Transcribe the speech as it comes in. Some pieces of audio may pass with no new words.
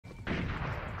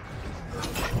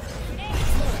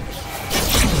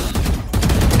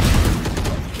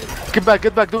Get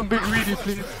back, don't be greedy,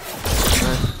 please.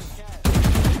 Nice.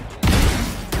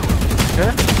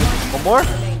 Okay, one more.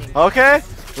 Okay,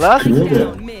 last.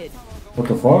 What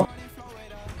the fuck?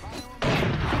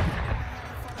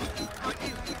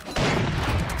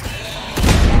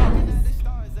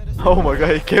 Oh my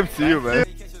god, he came to you, man.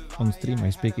 On stream I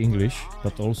speak English,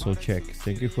 but also Czech.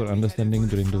 Thank you for understanding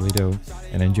during the video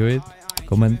and enjoy it.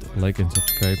 Comment, like and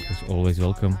subscribe is always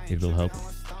welcome, it will help.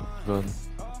 Good.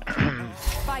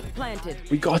 Spike planted.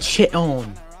 We got shit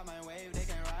on.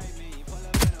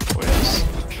 Oh yes.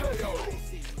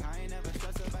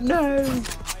 No.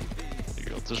 You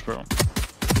got this, bro.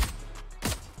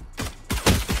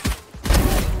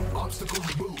 Obstacle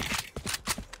removed.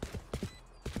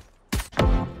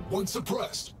 One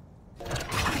suppressed.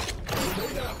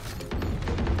 Grenade out.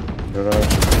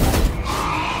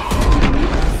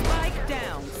 Spike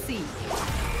down. C.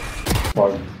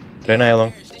 Fine. Reyna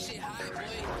yellow.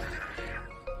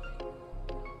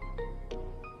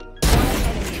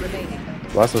 Enemy remaining.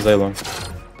 Last was A long.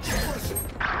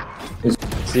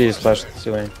 C is flashed,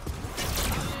 C lane.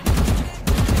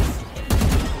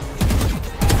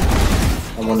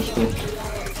 I'm on the street.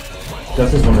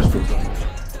 Just this one is good.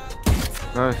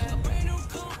 Nice.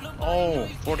 Oh,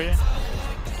 40.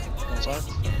 One side.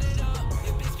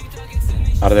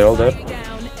 Are they all dead?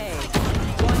 Down A.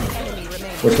 One enemy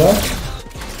remaining. What's that?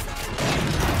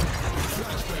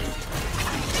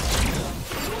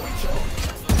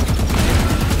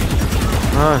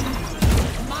 Nice.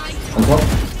 On top.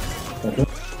 Okay.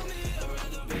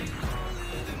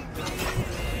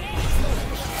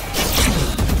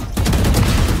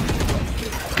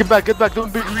 Get back,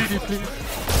 don't be greedy, please.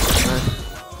 Nice.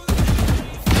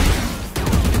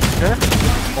 Okay,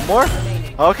 one more.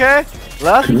 Okay,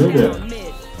 last. Mid.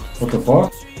 What the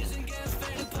fuck?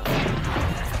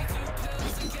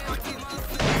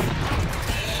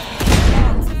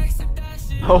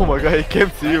 Oh my god, he came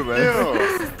to you, man.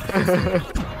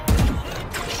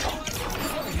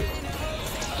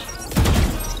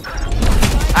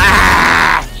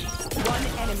 One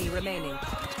enemy remaining.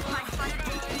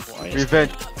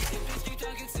 Revenge.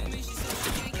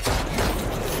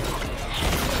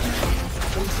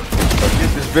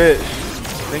 Get this bitch.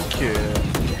 Thank you.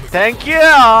 Thank you!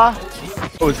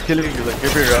 Oh, it's killing you like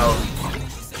every round.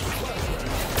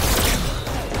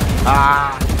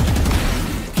 Ah!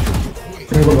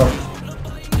 Can you go back?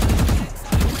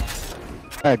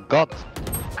 I got.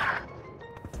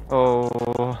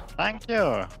 Oh. Thank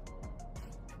you.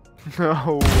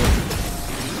 No.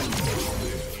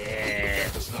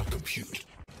 Does not compute.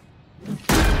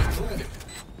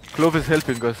 Clove is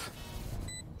helping us.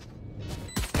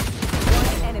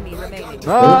 One enemy remaining.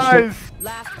 Nice!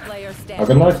 Last player I standing.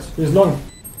 can knife. He's long.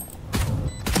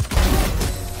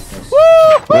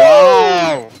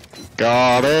 Wow!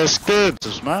 God is good,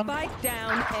 this man. Spike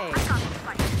down A.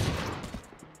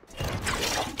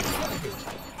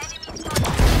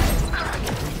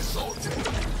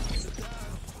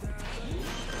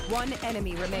 One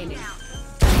enemy remaining.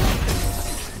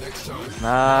 Next time.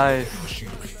 Nice.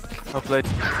 Well played.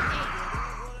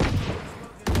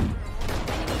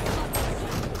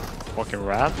 Fucking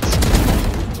rat.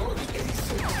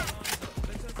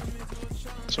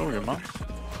 Sorry, man.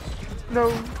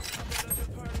 No.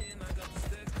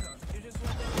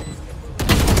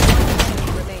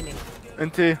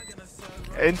 Remaining.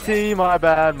 NT, my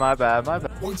bad.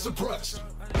 One suppressed.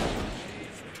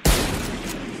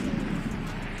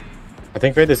 I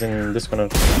think Raid is in this corner.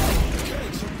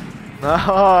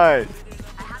 Nice.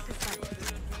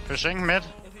 Pushing mid.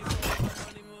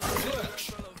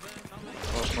 Flash.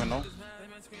 Close window.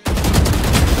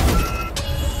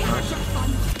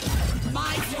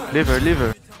 Leave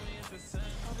her.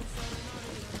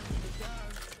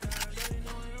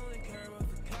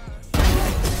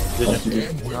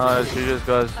 Nice, you just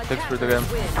guys. Thanks for the game.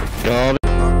 God